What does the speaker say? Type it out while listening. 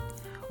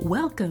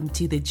Welcome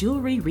to the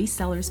Jewelry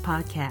Resellers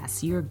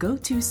Podcast, your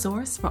go-to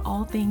source for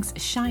all things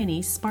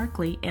shiny,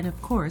 sparkly, and of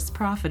course,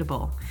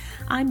 profitable.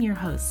 I'm your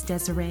host,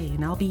 Desiree,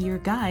 and I'll be your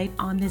guide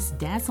on this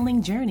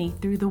dazzling journey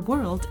through the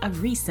world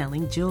of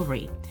reselling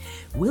jewelry.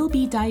 We'll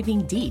be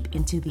diving deep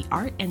into the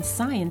art and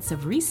science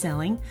of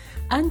reselling,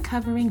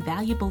 uncovering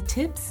valuable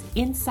tips,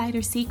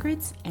 insider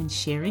secrets, and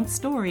sharing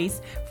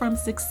stories from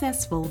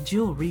successful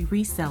jewelry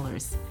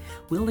resellers.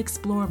 We'll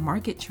explore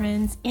market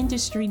trends,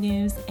 industry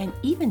news, and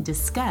even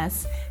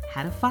discuss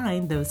how to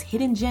find those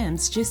hidden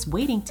gems just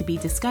waiting to be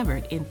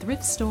discovered in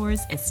thrift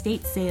stores,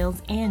 estate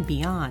sales, and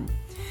beyond.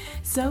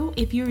 So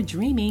if you're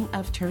dreaming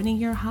of turning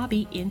your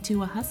hobby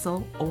into a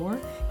hustle, or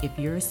if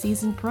you're a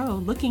seasoned pro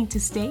looking to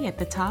stay at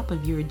the top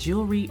of your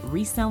jewelry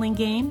reselling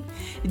game,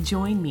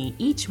 join me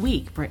each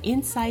week for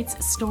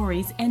insights,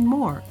 stories, and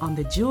more on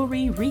the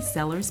Jewelry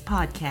Resellers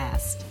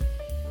Podcast.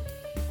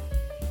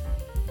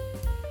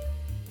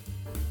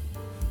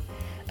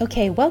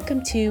 Okay,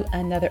 welcome to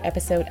another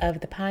episode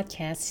of the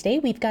podcast. Today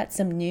we've got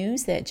some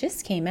news that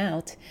just came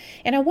out,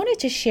 and I wanted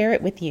to share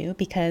it with you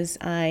because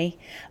I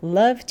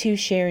love to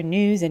share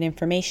news and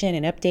information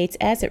and updates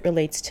as it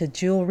relates to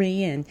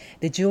jewelry and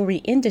the jewelry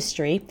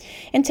industry.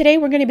 And today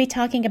we're going to be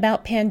talking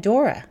about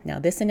Pandora. Now,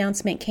 this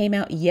announcement came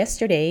out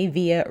yesterday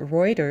via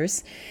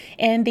Reuters,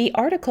 and the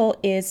article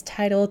is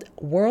titled,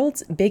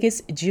 "World's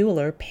Biggest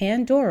Jeweler,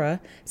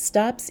 Pandora,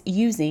 Stops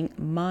Using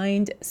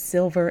Mined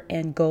Silver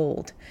and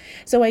Gold."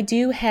 So I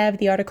do have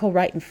the article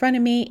right in front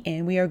of me,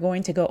 and we are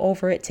going to go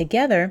over it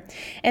together.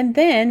 And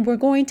then we're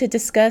going to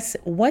discuss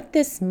what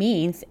this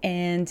means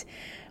and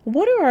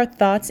what are our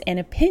thoughts and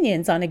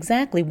opinions on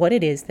exactly what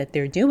it is that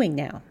they're doing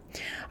now.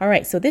 All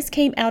right, so this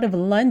came out of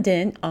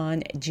London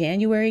on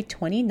January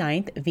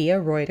 29th via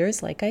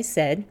Reuters, like I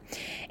said.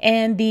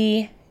 And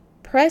the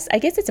press, I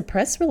guess it's a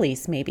press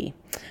release maybe.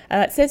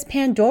 It says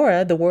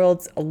Pandora, the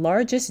world's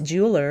largest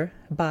jeweler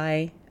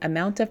by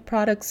amount of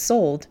products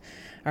sold.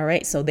 All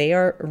right, so they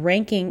are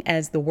ranking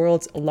as the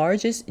world's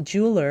largest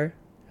jeweler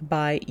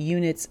by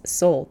units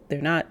sold. They're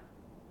not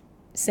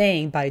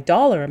saying by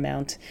dollar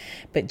amount,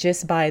 but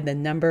just by the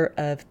number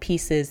of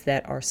pieces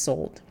that are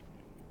sold.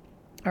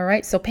 All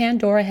right, so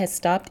Pandora has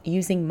stopped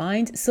using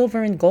mined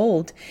silver and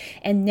gold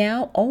and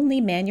now only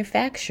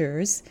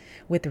manufactures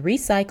with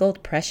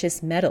recycled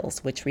precious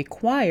metals, which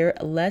require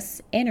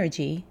less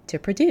energy to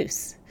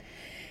produce.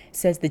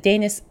 Says the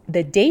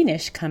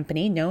Danish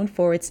company, known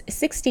for its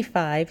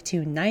 $65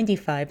 to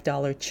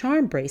 $95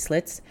 charm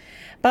bracelets,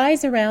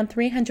 buys around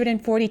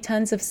 340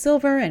 tons of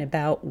silver and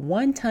about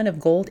 1 ton of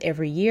gold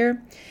every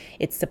year.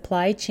 Its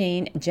supply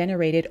chain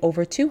generated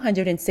over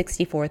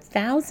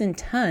 264,000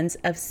 tons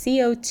of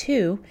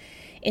CO2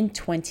 in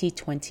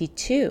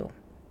 2022.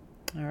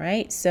 All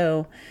right,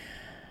 so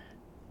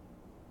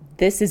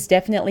this is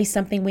definitely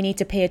something we need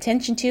to pay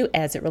attention to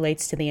as it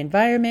relates to the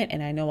environment,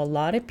 and I know a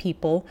lot of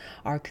people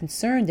are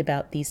concerned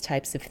about these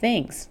types of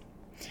things.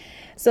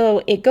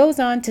 So it goes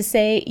on to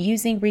say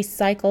using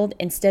recycled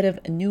instead of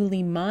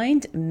newly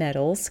mined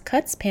metals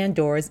cuts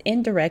Pandora's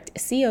indirect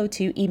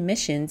CO2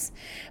 emissions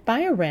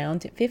by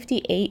around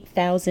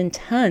 58,000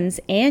 tons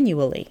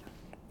annually.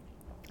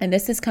 And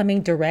this is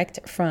coming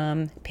direct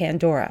from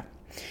Pandora.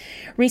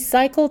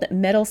 Recycled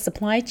metal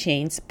supply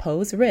chains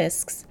pose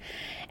risks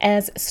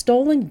as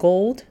stolen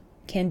gold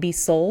can be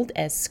sold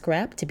as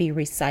scrap to be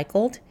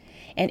recycled,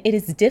 and it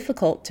is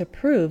difficult to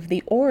prove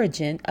the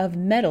origin of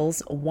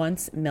metals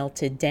once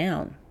melted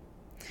down.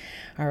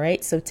 All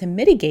right, so to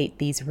mitigate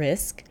these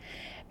risks,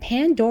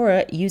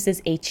 Pandora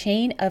uses a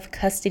chain of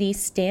custody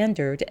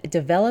standard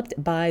developed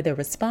by the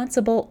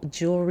Responsible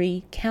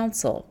Jewelry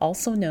Council,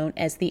 also known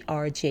as the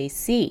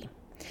RJC.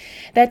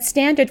 That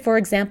standard, for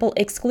example,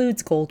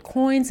 excludes gold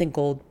coins and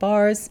gold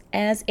bars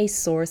as a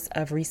source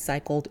of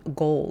recycled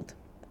gold.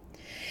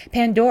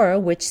 Pandora,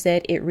 which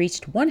said it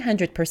reached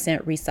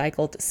 100%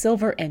 recycled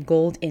silver and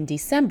gold in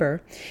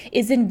December,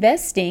 is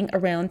investing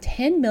around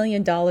 $10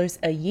 million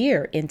a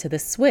year into the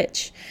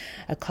switch,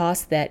 a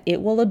cost that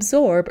it will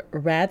absorb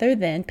rather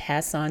than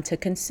pass on to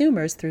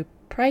consumers through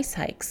price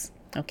hikes.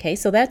 Okay,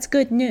 so that's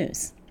good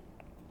news.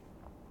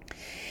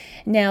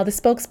 Now, the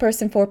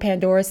spokesperson for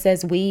Pandora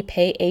says we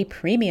pay a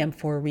premium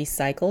for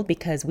recycled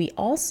because we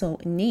also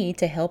need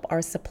to help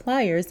our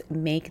suppliers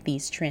make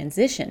these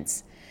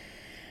transitions.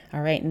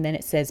 All right, and then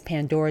it says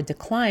Pandora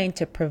declined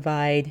to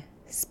provide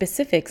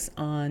specifics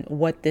on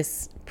what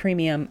this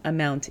premium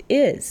amount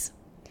is.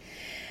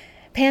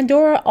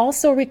 Pandora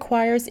also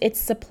requires its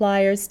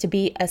suppliers to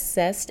be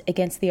assessed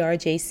against the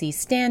RJC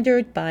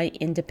standard by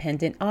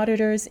independent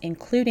auditors,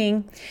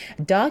 including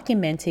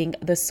documenting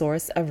the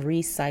source of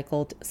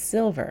recycled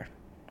silver.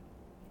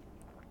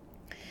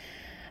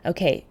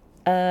 Okay.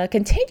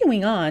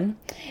 Continuing on,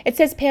 it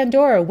says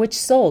Pandora, which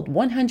sold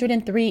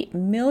 103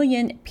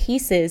 million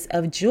pieces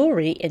of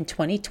jewelry in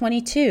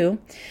 2022.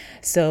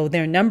 So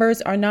their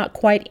numbers are not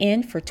quite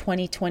in for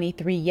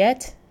 2023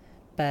 yet,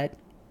 but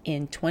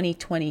in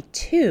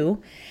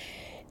 2022,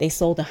 they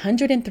sold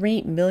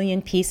 103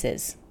 million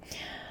pieces.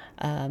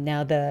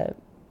 Now, the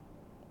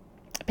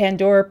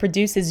Pandora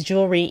produces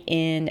jewelry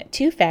in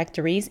 2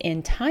 factories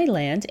in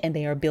Thailand, and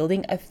they are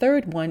building a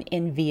third one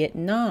in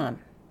Vietnam.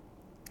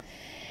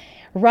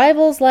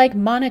 Rivals like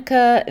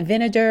Monica,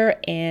 Vinader,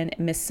 and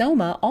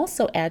Missoma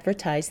also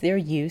advertise their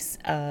use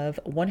of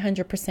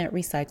 100%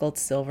 recycled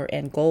silver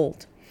and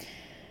gold.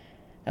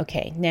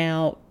 Okay,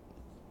 now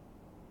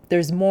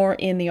there's more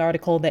in the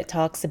article that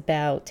talks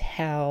about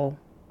how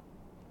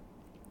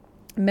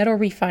metal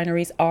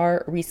refineries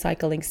are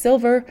recycling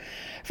silver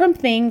from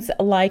things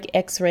like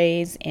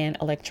x-rays and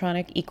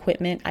electronic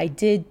equipment. I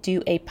did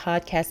do a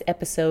podcast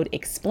episode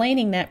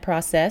explaining that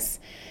process.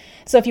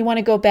 So if you want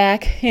to go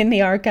back in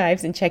the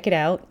archives and check it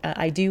out,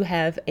 I do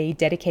have a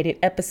dedicated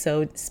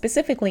episode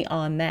specifically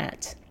on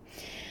that.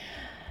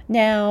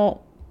 Now,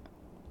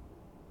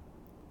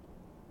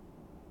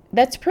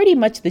 that's pretty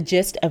much the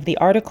gist of the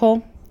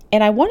article.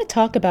 And I want to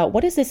talk about,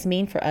 what does this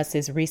mean for us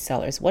as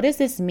resellers? What does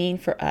this mean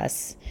for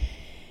us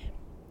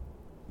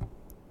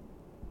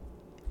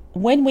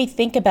when we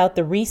think about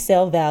the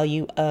resale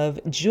value of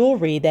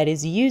jewelry that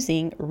is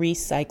using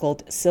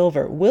recycled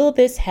silver? Will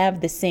this have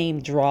the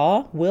same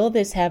draw? Will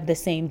this have the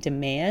same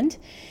demand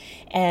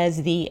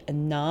as the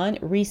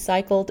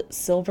non-recycled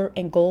silver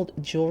and gold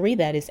jewelry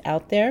that is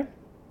out there?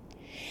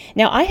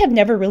 Now, I have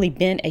never really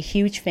been a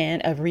huge fan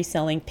of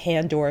reselling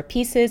Pandora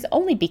pieces,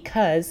 only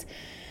because,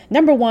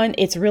 number one,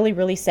 it's really,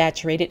 really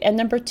saturated. And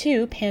number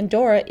two,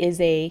 Pandora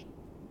is a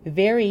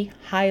very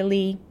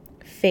highly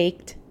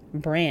faked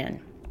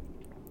brand.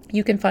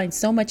 You can find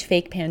so much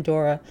fake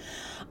Pandora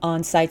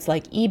on sites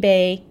like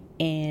eBay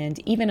and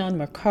even on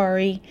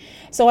Mercari.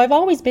 So I've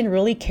always been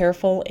really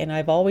careful, and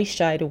I've always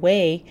shied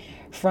away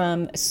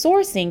from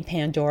sourcing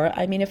Pandora.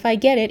 I mean, if I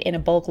get it in a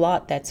bulk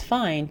lot, that's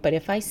fine. But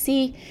if I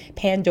see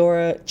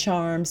Pandora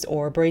charms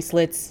or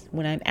bracelets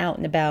when I'm out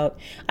and about,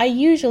 I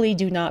usually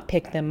do not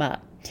pick them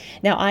up.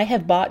 Now, I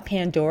have bought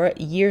Pandora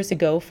years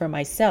ago for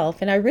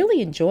myself, and I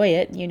really enjoy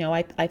it. You know,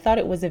 I thought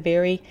it was a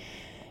very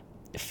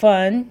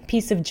fun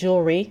piece of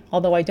jewelry,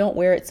 although I don't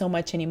wear it so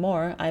much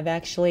anymore. I've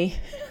actually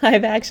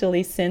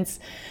since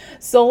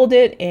sold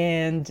it,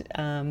 and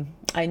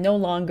I no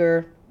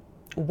longer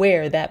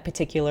wear that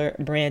particular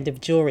brand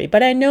of jewelry.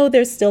 But I know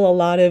there's still a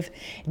lot of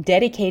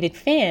dedicated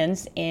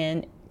fans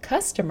and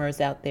customers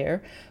out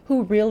there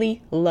who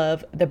really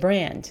love the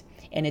brand.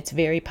 And it's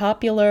very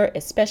popular,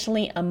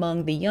 especially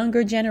among the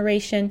younger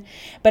generation.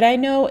 But I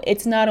know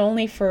it's not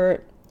only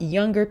for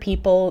younger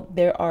people.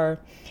 There are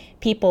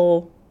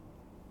people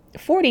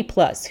 40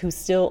 plus who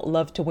still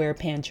love to wear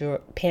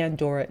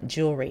Pandora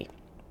jewelry.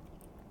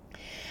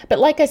 But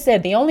like I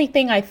said, the only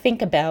thing I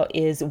think about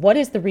is, what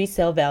is the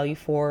resale value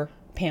for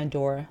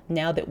Pandora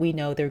now that we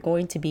know they're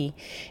going to be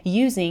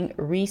using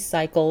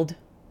recycled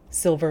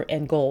silver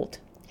and gold?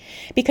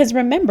 Because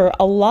remember,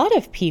 a lot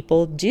of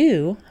people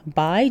do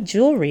buy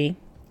jewelry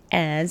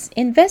as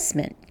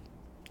investments,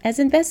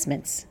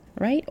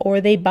 right? Or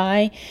they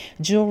buy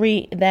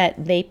jewelry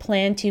that they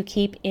plan to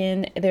keep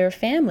in their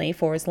family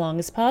for as long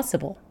as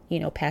possible, you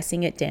know,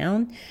 passing it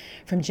down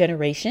from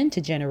generation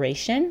to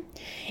generation.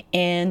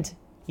 And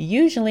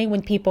usually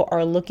when people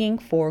are looking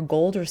for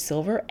gold or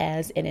silver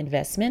as an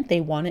investment,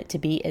 they want it to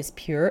be as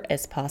pure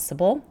as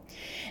possible.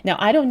 Now,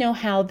 I don't know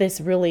how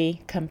this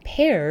really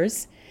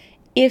compares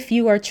if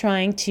you are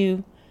trying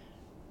to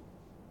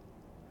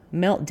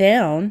melt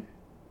down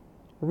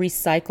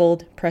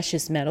recycled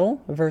precious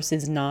metal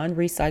versus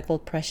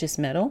non-recycled precious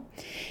metal.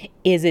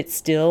 Is it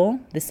still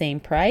the same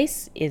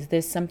price? Is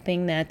this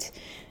something that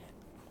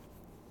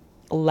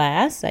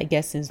lasts, I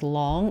guess, as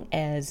long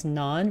as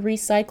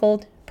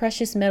non-recycled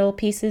precious metal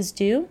pieces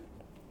do?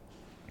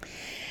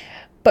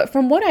 But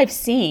from what I've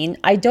seen,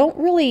 I don't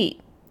really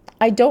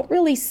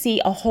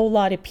see a whole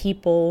lot of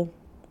people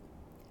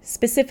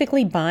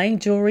specifically buying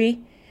jewelry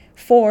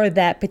for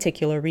that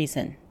particular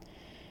reason.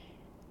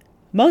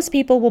 Most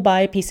people will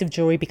buy a piece of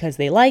jewelry because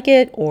they like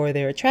it or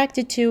they're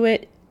attracted to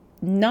it.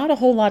 Not a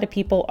whole lot of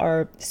people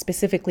are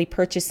specifically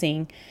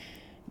purchasing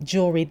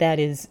jewelry that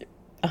is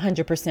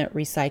 100%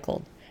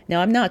 recycled.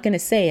 Now, I'm not going to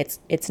say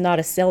it's not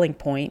a selling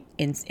point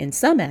in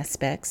some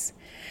aspects,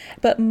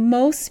 but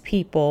most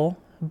people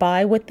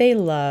buy what they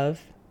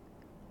love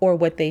or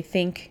what they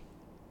think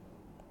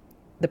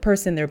the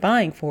person they're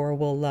buying for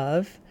will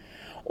love,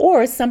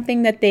 or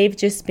something that they've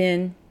just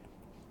been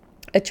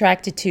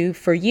attracted to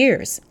for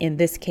years, in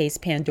this case,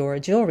 Pandora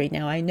jewelry.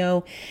 Now, I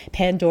know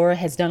Pandora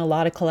has done a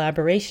lot of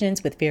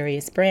collaborations with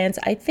various brands.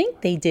 I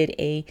think they did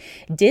a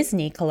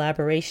Disney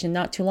collaboration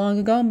not too long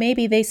ago.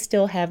 Maybe they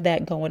still have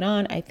that going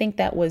on. I think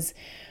that was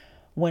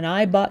when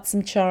I bought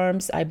some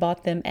charms. I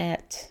bought them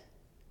at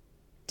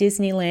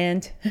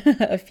Disneyland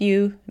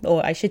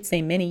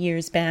many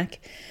years back.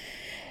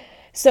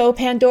 So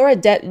Pandora,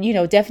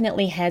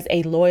 definitely has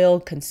a loyal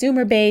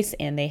consumer base,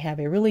 and they have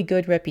a really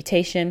good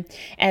reputation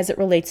as it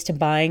relates to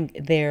buying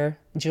their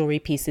jewelry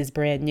pieces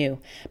brand new.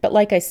 But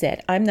like I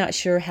said, I'm not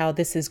sure how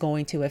this is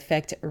going to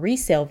affect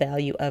resale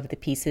value of the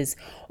pieces,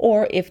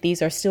 or if these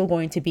are still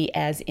going to be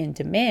as in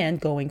demand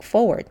going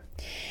forward.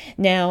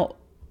 Now,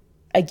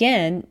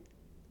 again,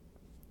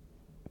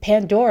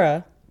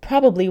 Pandora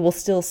probably will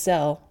still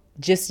sell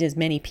just as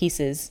many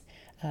pieces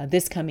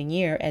this coming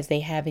year as they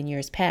have in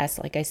years past.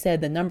 Like I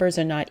said, the numbers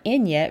are not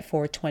in yet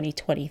for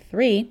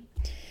 2023.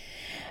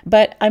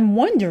 But I'm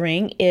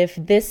wondering if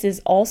this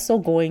is also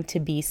going to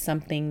be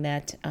something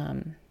that,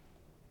 that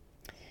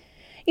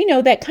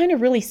kind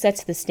of really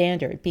sets the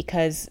standard,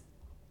 because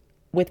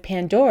with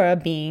Pandora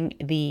being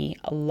the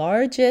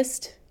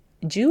largest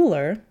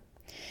jeweler,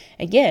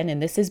 again,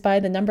 and this is by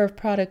the number of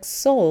products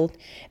sold,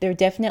 they're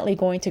definitely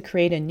going to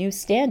create a new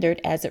standard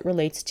as it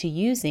relates to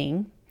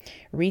using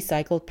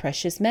recycled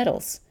precious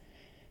metals.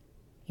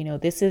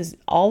 This is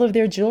all of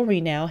their jewelry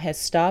now has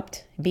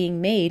stopped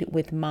being made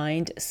with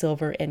mined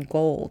silver and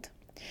gold.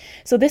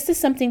 So this is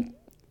something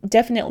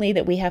definitely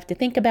that we have to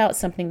think about,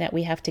 something that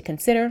we have to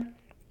consider.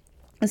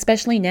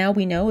 Especially now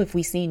we know if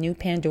we see new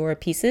Pandora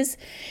pieces,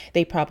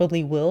 they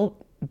probably will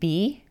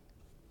be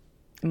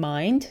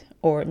mined,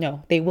 or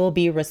no, they will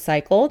be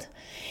recycled.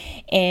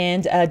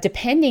 And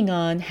depending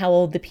on how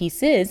old the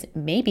piece is,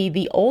 maybe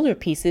the older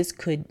pieces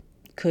could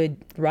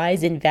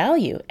rise in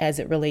value as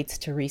it relates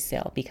to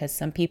resale, because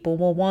some people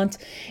will want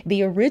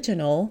the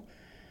original,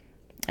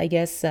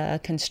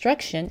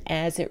 construction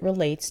as it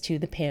relates to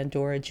the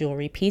Pandora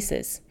jewelry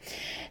pieces.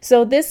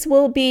 So this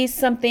will be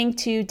something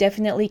to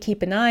definitely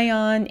keep an eye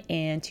on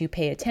and to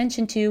pay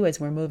attention to as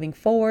we're moving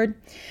forward.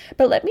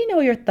 But let me know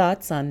your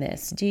thoughts on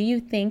this. Do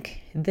you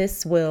think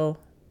this will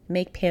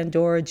make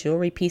Pandora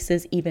jewelry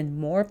pieces even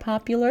more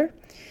popular?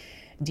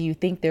 Do you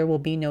think there will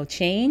be no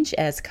change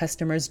as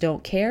customers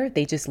don't care?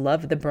 They just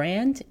love the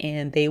brand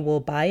and they will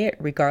buy it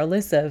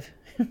regardless of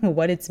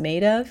what it's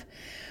made of?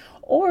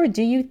 Or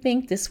do you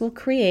think this will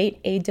create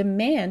a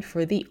demand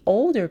for the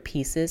older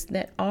pieces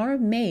that are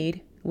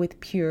made with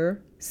pure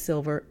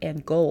silver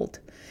and gold?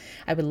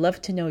 I would love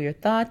to know your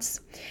thoughts.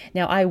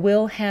 Now, I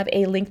will have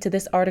a link to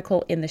this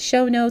article in the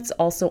show notes,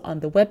 also on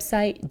the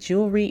website,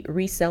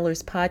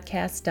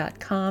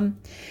 jewelryresellerspodcast.com.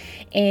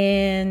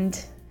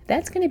 And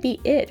that's going to be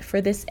it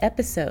for this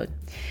episode.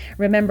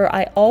 Remember,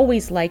 I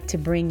always like to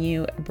bring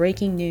you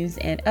breaking news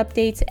and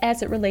updates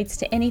as it relates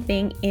to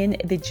anything in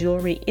the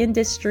jewelry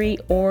industry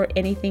or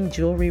anything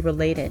jewelry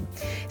related.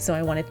 So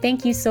I want to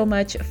thank you so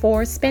much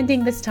for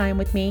spending this time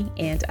with me,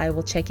 and I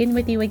will check in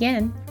with you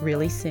again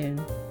really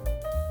soon.